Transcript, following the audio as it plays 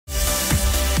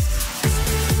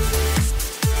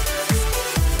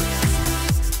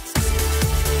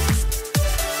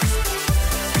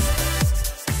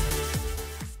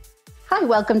Hi,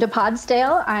 welcome to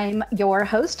Podsdale. I'm your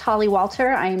host, Holly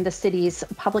Walter. I'm the city's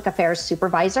public affairs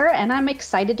supervisor, and I'm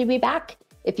excited to be back.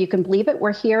 If you can believe it,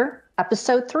 we're here,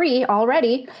 episode 3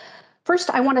 already.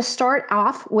 First, I want to start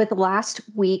off with last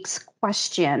week's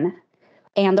question.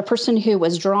 And the person who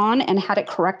was drawn and had it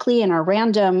correctly in our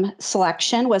random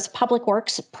selection was Public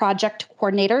Works Project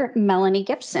Coordinator Melanie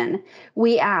Gibson.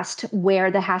 We asked where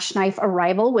the Hash Knife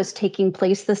arrival was taking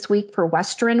place this week for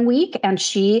Western Week, and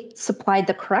she supplied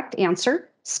the correct answer,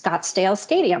 Scottsdale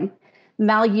Stadium.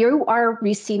 Mel, you are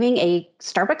receiving a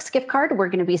Starbucks gift card. We're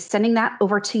going to be sending that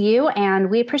over to you, and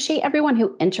we appreciate everyone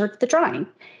who entered the drawing.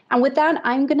 And with that,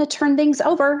 I'm going to turn things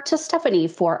over to Stephanie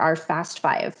for our Fast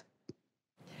Five.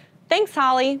 Thanks,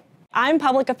 Holly. I'm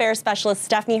Public Affairs Specialist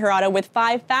Stephanie Hirata with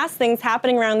 5 fast things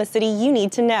happening around the city you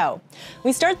need to know.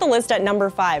 We start the list at number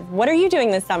 5. What are you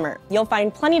doing this summer? You'll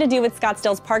find plenty to do with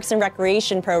Scottsdale's Parks and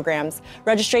Recreation programs.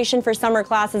 Registration for summer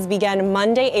classes began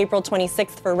Monday, April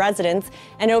 26th for residents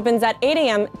and opens at 8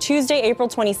 a.m. Tuesday, April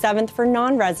 27th for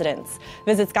non-residents.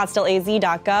 Visit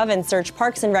scottsdaleaz.gov and search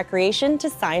Parks and Recreation to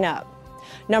sign up.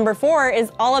 Number 4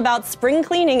 is all about spring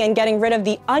cleaning and getting rid of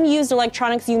the unused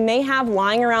electronics you may have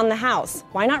lying around the house.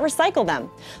 Why not recycle them?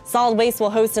 Solid Waste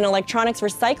will host an electronics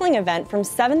recycling event from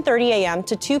 7:30 a.m.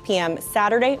 to 2 p.m.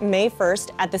 Saturday, May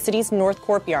 1st at the city's North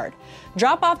Courtyard.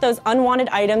 Drop off those unwanted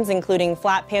items including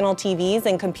flat panel TVs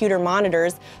and computer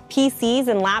monitors, PCs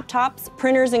and laptops,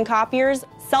 printers and copiers,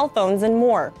 cell phones, and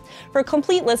more. For a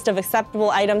complete list of acceptable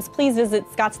items, please visit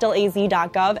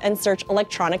scottsdaleaz.gov and search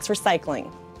electronics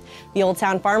recycling. The Old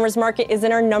Town Farmers Market is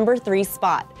in our number 3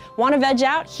 spot. Want to veg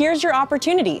out? Here's your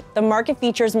opportunity. The market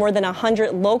features more than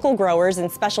 100 local growers and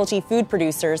specialty food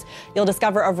producers. You'll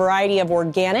discover a variety of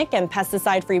organic and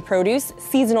pesticide-free produce,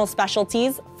 seasonal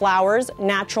specialties, flowers,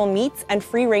 natural meats, and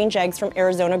free-range eggs from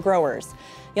Arizona growers.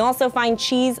 You'll also find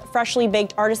cheese, freshly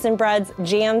baked artisan breads,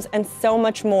 jams, and so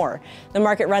much more. The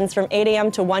market runs from 8 a.m.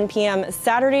 to 1 p.m.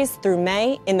 Saturdays through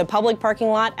May in the public parking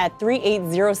lot at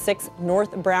 3806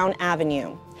 North Brown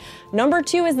Avenue. Number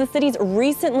 2 is the city's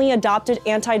recently adopted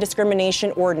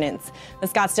anti-discrimination ordinance. The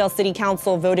Scottsdale City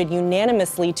Council voted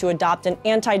unanimously to adopt an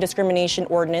anti-discrimination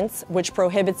ordinance which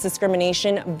prohibits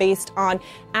discrimination based on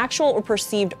actual or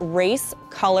perceived race,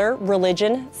 color,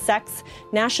 religion, sex,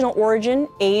 national origin,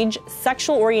 age,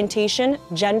 sexual orientation,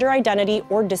 gender identity,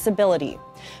 or disability.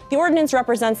 The ordinance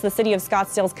represents the City of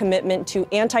Scottsdale's commitment to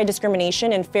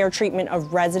anti-discrimination and fair treatment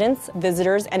of residents,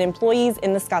 visitors, and employees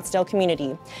in the Scottsdale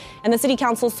community, and the City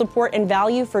Council's support and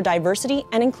value for diversity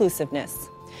and inclusiveness.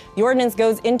 The ordinance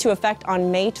goes into effect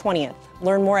on May 20th.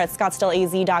 Learn more at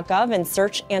scottsdaleaz.gov and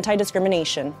search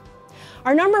anti-discrimination.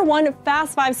 Our number 1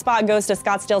 Fast 5 spot goes to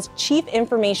Scottsdale's Chief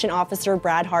Information Officer,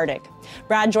 Brad Hardick.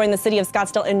 Brad joined the City of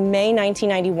Scottsdale in May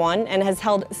 1991 and has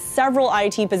held several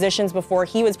IT positions before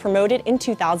he was promoted in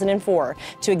 2004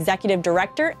 to Executive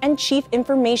Director and Chief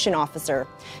Information Officer.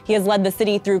 He has led the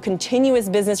city through continuous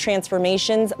business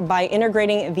transformations by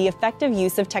integrating the effective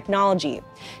use of technology.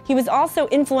 He was also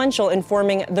influential in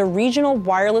forming the Regional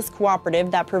Wireless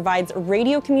Cooperative that provides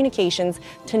radio communications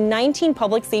to 19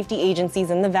 public safety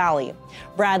agencies in the Valley.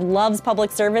 Brad loves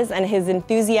public service and his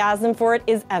enthusiasm for it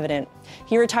is evident.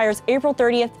 He retires April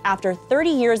 30th after 30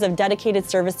 years of dedicated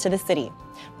service to the city.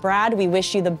 Brad, we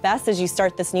wish you the best as you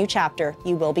start this new chapter.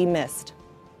 You will be missed.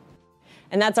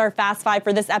 And that's our Fast 5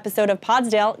 for this episode of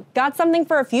Podsdale. Got something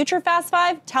for a future Fast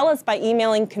 5? Tell us by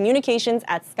emailing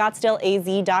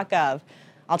communications@scottsdaleaz.gov.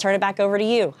 I'll turn it back over to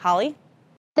you, Holly.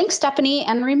 Thanks, Stephanie.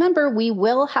 And remember, we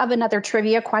will have another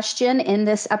trivia question in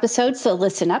this episode, so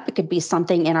listen up. It could be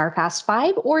something in our Fast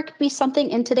 5, or it could be something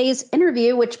in today's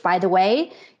interview, which, by the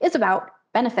way, is about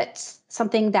benefits,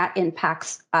 something that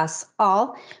impacts us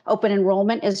all. Open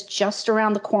enrollment is just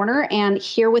around the corner, and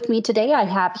here with me today, I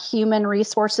have Human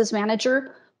Resources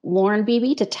Manager Lauren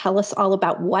Beebe to tell us all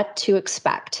about what to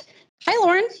expect. Hi,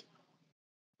 Lauren.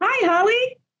 Hi,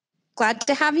 Holly. Glad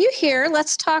to have you here.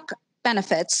 Let's talk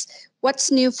benefits. What's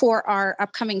new for our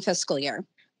upcoming fiscal year?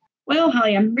 Well,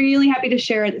 Holly, I'm really happy to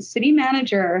share that the city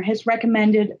manager has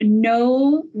recommended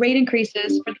no rate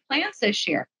increases for the plans this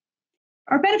year.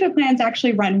 Our benefit plans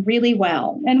actually run really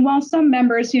well. And while some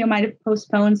members, might have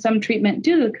postponed some treatment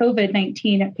due to the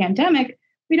COVID-19 pandemic,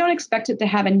 we don't expect it to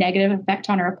have a negative effect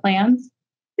on our plans.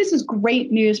 This is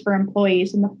great news for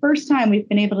employees and the first time we've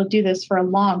been able to do this for a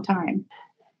long time.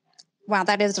 Wow,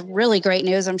 that is really great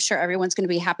news. I'm sure everyone's going to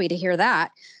be happy to hear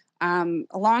that.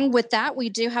 Along with that, we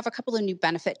do have a couple of new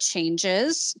benefit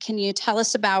changes. Can you tell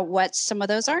us about what some of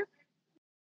those are?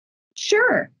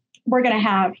 Sure. We're going to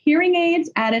have hearing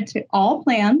aids added to all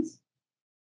plans.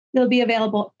 They'll be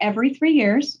available every 3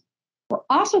 years. We're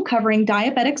also covering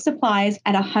diabetic supplies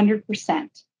at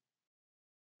 100%.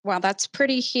 Wow, that's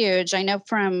pretty huge. I know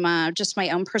from just my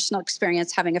own personal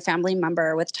experience having a family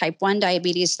member with type 1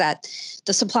 diabetes that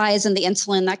the supplies and the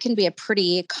insulin, that can be a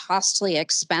pretty costly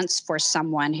expense for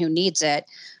someone who needs it.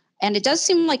 And it does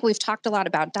seem like we've talked a lot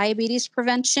about diabetes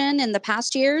prevention in the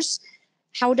past years.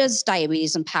 How does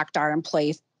diabetes impact our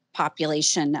employee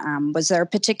population? Was there a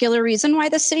particular reason why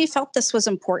the city felt this was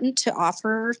important to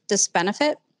offer this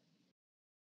benefit?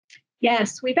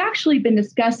 Yes, we've actually been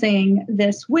discussing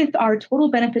this with our Total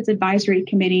Benefits Advisory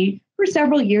Committee for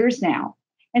several years now.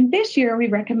 And this year we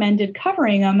recommended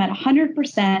covering them at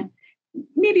 100%,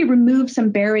 maybe remove some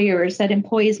barriers that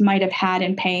employees might have had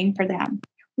in paying for them.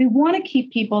 We want to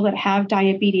keep people that have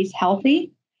diabetes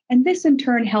healthy, and this in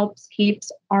turn helps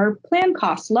keeps our plan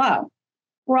costs low.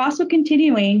 We're also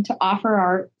continuing to offer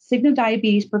our Cigna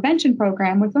Diabetes Prevention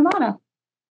Program with Vermont.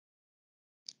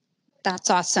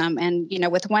 That's awesome. And,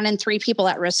 with 1 in 3 people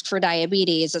at risk for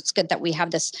diabetes, it's good that we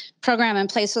have this program in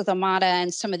place with Amada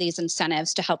and some of these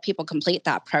incentives to help people complete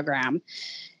that program.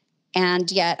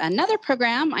 And yet another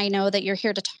program I know that you're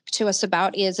here to talk to us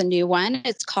about is a new one.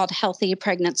 It's called Healthy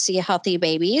Pregnancy, Healthy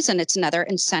Babies, and it's another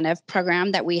incentive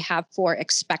program that we have for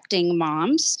expecting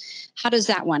moms. How does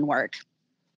that one work?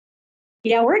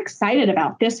 Yeah, we're excited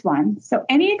about this one. So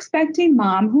any expecting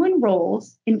mom who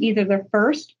enrolls in either the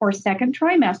first or second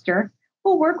trimester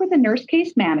will work with a nurse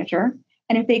case manager.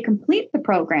 And if they complete the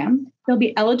program, they'll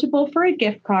be eligible for a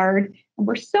gift card. And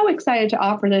we're so excited to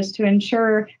offer this to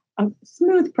ensure a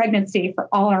smooth pregnancy for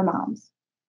all our moms.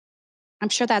 I'm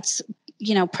sure that's,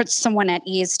 puts someone at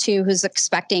ease too, who's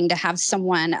expecting to have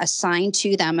someone assigned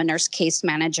to them, a nurse case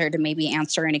manager, to maybe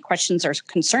answer any questions or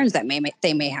concerns that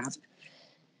they may have.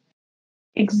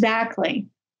 Exactly.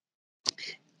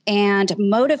 And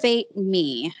Motivate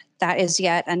Me. That is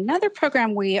yet another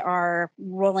program we are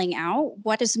rolling out.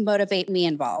 What does Motivate Me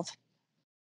involve?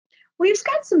 We've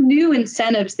got some new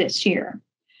incentives this year.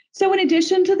 So in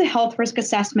addition to the health risk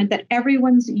assessment that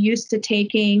everyone's used to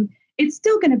taking, it's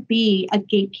still going to be a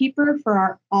gatekeeper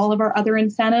for all of our other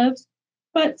incentives.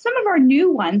 But some of our new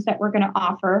ones that we're going to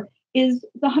offer is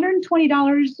the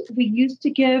 $120 we used to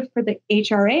give for the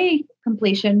HRA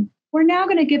completion. We're now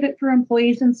going to give it for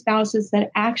employees and spouses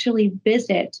that actually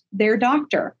visit their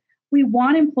doctor. We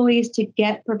want employees to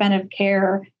get preventive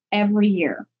care every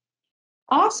year.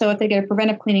 Also, if they get a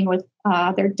preventive cleaning with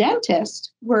their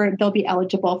dentist, where they'll be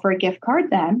eligible for a gift card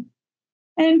then.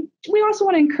 And we also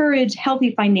want to encourage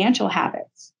healthy financial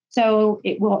habits. So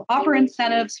it will offer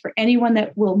incentives for anyone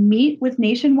that will meet with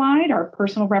Nationwide, our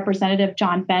personal representative,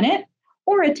 John Bennett,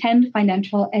 or attend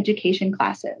financial education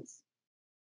classes.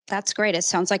 That's great. It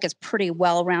sounds like it's a pretty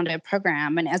well-rounded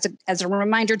program. And as a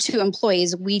reminder to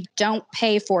employees, we don't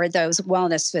pay for those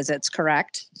wellness visits,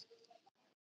 correct?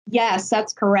 Yes,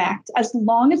 that's correct. As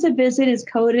long as a visit is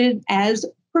coded as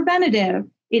preventative,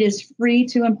 it is free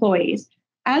to employees.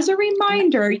 As a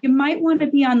reminder, you might want to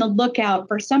be on the lookout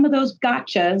for some of those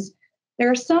gotchas. There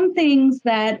are some things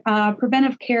that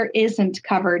preventive care isn't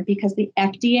covered because the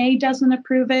FDA doesn't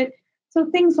approve it. So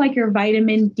things like your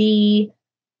vitamin D,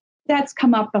 that's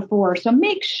come up before. So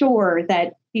make sure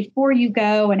that before you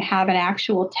go and have an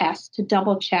actual test to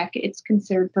double check it's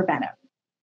considered preventive.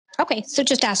 Okay, so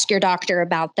just ask your doctor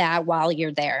about that while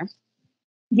you're there.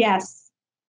 Yes.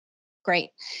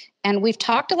 Great. And we've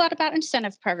talked a lot about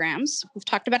incentive programs. We've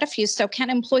talked about a few. So can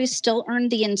employees still earn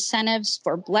the incentives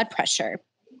for blood pressure?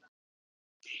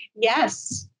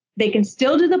 Yes, they can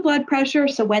still do the blood pressure.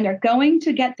 So when they're going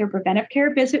to get their preventive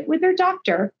care visit with their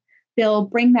doctor, they'll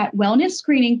bring that wellness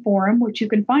screening form, which you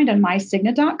can find on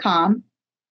mycigna.com,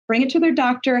 bring it to their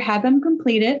doctor, have them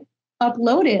complete it,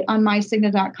 upload it on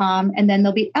mycigna.com, and then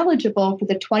they'll be eligible for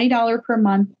the $20 per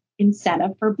month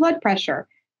incentive for blood pressure.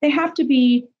 They have to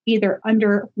be either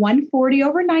under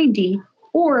 140/90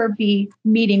 or be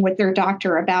meeting with their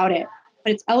doctor about it.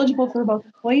 But it's eligible for both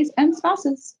employees and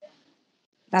spouses.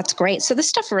 That's great. So this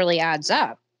stuff really adds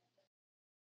up.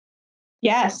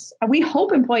 Yes, we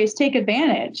hope employees take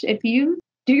advantage. If you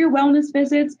do your wellness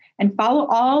visits and follow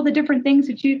all the different things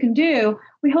that you can do,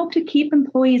 we hope to keep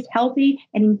employees healthy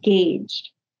and engaged.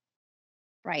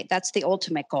 Right. That's the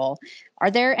ultimate goal.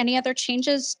 Are there any other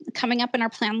changes coming up in our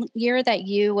plan year that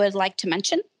you would like to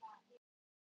mention?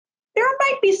 There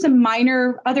might be some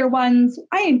minor other ones.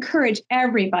 I encourage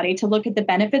everybody to look at the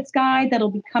benefits guide that'll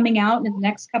be coming out in the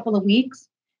next couple of weeks.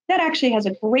 That actually has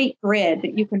a great grid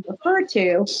that you can refer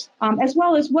to, as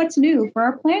well as what's new for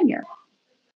our plan year.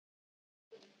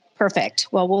 Perfect.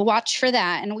 Well, we'll watch for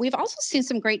that. And we've also seen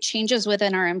some great changes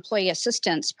within our employee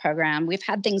assistance program. We've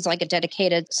had things like a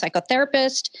dedicated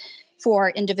psychotherapist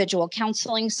for individual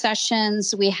counseling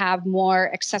sessions. We have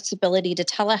more accessibility to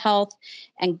telehealth,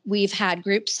 and we've had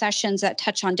group sessions that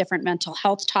touch on different mental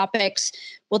health topics.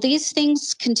 Will these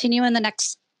things continue in the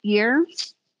next year?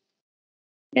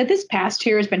 Yeah, this past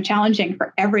year has been challenging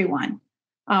for everyone.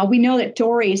 We know that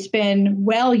Dory's been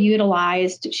well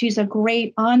utilized. She's a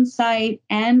great on-site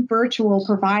and virtual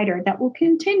provider that will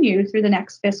continue through the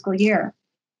next fiscal year.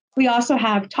 We also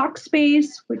have Talkspace,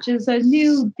 which is a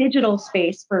new digital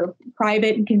space for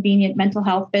private and convenient mental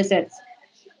health visits.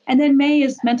 And then May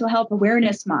is Mental Health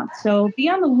Awareness Month. So be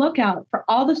on the lookout for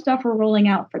all the stuff we're rolling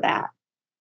out for that.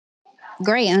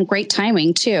 Great, and great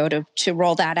timing too to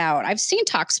roll that out. I've seen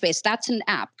Talkspace. That's an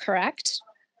app, correct?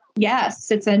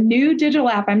 Yes, it's a new digital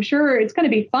app. I'm sure it's going to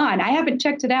be fun. I haven't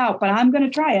checked it out, but I'm going to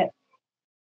try it.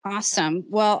 Awesome.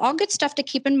 Well, all good stuff to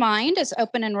keep in mind as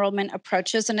open enrollment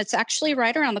approaches. And it's actually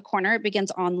right around the corner. It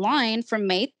begins online from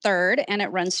May 3rd and it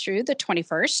runs through the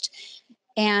 21st.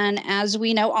 And as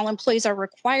we know, all employees are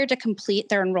required to complete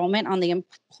their enrollment on the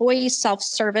employee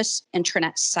self-service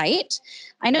intranet site.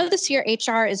 I know this year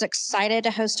HR is excited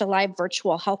to host a live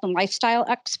virtual health and lifestyle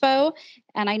expo.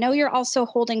 And I know you're also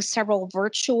holding several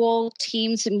virtual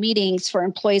teams and meetings for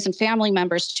employees and family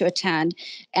members to attend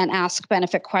and ask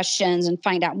benefit questions and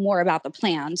find out more about the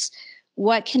plans.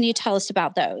 What can you tell us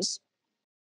about those?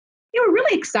 We're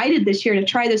really excited this year to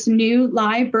try this new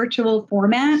live virtual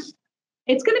format.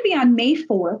 It's going to be on May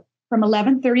 4th from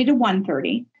 11:30 to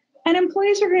 1:30. And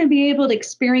employees are going to be able to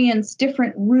experience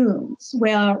different rooms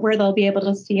where they'll be able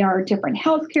to see our different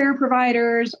healthcare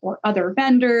providers or other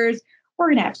vendors. We're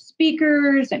going to have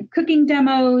speakers and cooking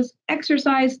demos,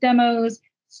 exercise demos,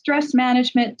 stress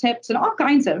management tips, and all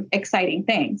kinds of exciting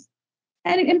things.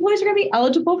 And employees are going to be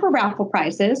eligible for raffle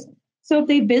prizes. So if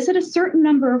they visit a certain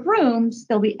number of rooms,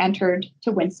 they'll be entered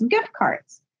to win some gift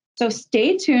cards. So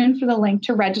stay tuned for the link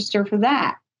to register for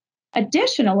that.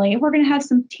 Additionally, we're going to have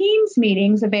some Teams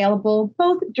meetings available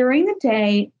both during the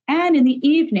day and in the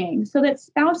evening so that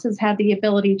spouses have the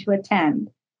ability to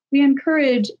attend. We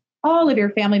encourage all of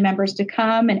your family members to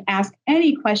come and ask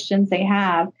any questions they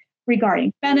have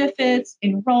regarding benefits,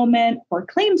 enrollment, or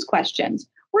claims questions.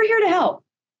 We're here to help.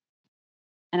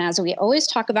 And as we always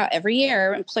talk about every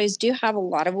year, employees do have a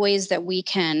lot of ways that we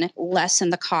can lessen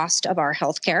the cost of our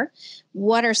healthcare.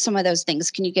 What are some of those things?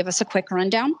 Can you give us a quick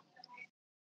rundown?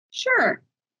 Sure.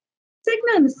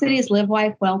 Cigna and the city's Live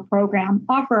Life Well program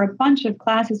offer a bunch of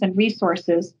classes and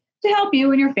resources to help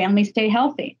you and your family stay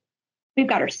healthy. We've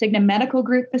got our Cigna Medical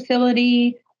Group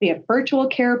facility. We have virtual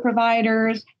care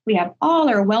providers. We have all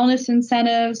our wellness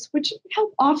incentives, which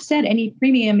help offset any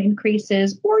premium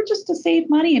increases or just to save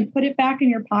money and put it back in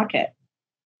your pocket.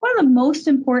 One of the most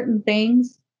important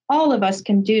things all of us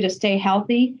can do to stay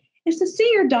healthy is to see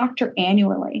your doctor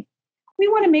annually. We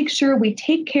want to make sure we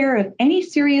take care of any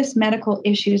serious medical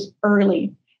issues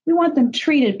early. We want them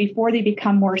treated before they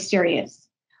become more serious.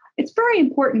 It's very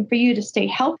important for you to stay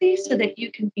healthy so that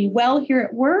you can be well here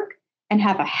at work and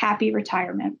have a happy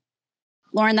retirement.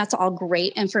 Lauren, that's all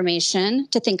great information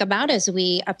to think about as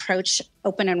we approach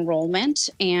open enrollment.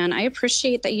 And I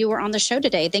appreciate that you were on the show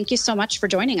today. Thank you so much for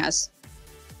joining us.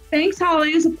 Thanks,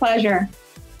 Holly. It was a pleasure.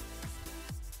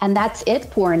 And that's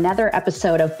it for another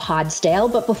episode of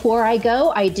Podsdale. But before I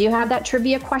go, I do have that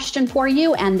trivia question for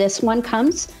you. And this one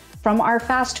comes from our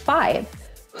Fast Five.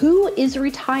 Who is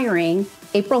retiring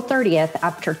April 30th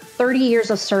after 30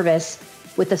 years of service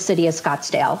with the city of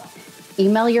Scottsdale?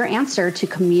 Email your answer to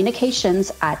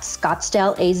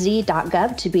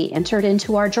communications@scottsdaleaz.gov to be entered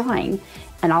into our drawing.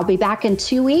 And I'll be back in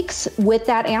 2 weeks with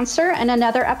that answer and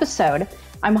another episode.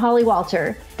 I'm Holly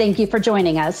Walter. Thank you for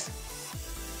joining us.